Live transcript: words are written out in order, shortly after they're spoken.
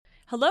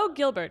Hello,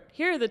 Gilbert.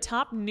 Here are the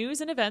top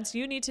news and events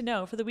you need to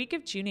know for the week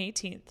of June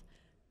 18th.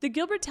 The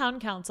Gilbert Town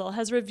Council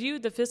has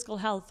reviewed the fiscal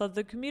health of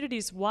the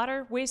community's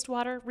water,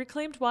 wastewater,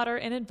 reclaimed water,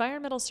 and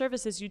environmental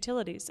services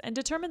utilities and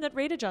determined that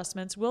rate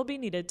adjustments will be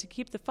needed to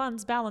keep the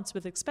funds balanced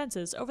with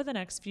expenses over the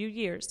next few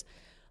years.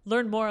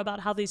 Learn more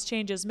about how these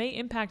changes may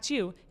impact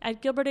you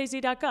at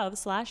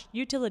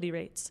gilbertaz.gov/utility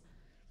rates.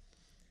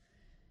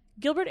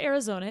 Gilbert,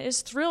 Arizona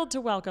is thrilled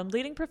to welcome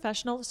leading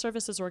professional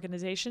services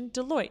organization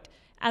Deloitte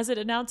as it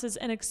announces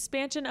an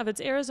expansion of its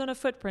Arizona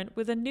footprint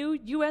with a new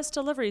U.S.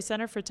 delivery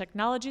center for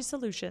technology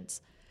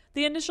solutions.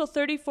 The initial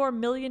 $34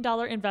 million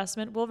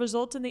investment will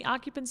result in the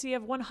occupancy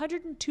of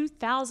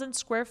 102,000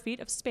 square feet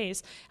of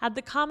space at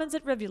the Commons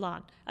at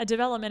Rivulon, a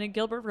development at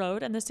Gilbert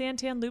Road and the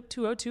Santan Loop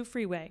 202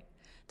 freeway.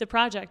 The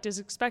project is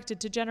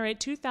expected to generate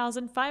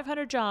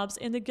 2,500 jobs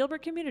in the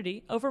Gilbert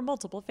community over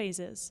multiple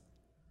phases.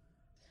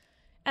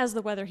 As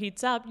the weather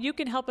heats up, you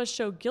can help us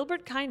show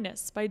Gilbert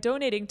kindness by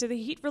donating to the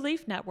Heat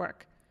Relief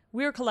Network.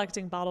 We're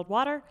collecting bottled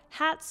water,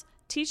 hats,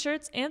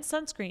 t-shirts, and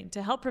sunscreen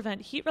to help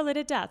prevent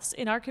heat-related deaths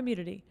in our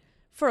community.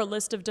 For a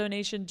list of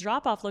donation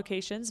drop-off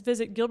locations,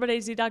 visit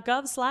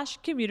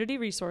gilbertaz.gov/community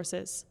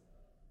resources.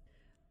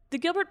 The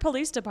Gilbert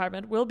Police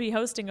Department will be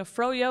hosting a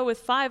Froyo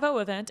with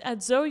 5-0 event at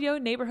Zoyo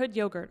Neighborhood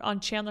Yogurt on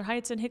Chandler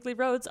Heights and Hickley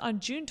Roads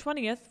on June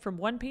 20th from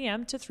 1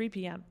 p.m. to 3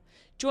 p.m.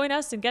 Join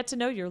us and get to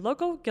know your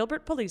local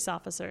Gilbert police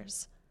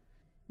officers.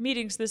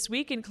 Meetings this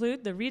week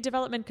include the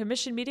Redevelopment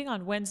Commission meeting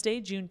on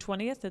Wednesday, June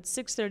 20th at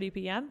 6:30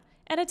 p.m.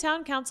 and a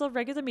Town Council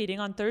regular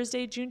meeting on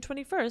Thursday, June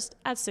 21st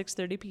at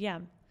 6:30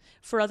 p.m.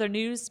 For other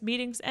news,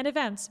 meetings, and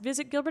events,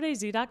 visit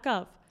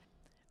gilbertaz.gov.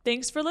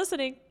 Thanks for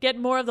listening. Get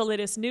more of the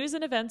latest news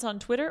and events on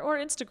Twitter or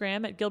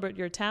Instagram at Gilbert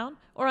Your Town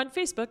or on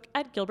Facebook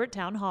at Gilbert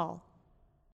Town Hall.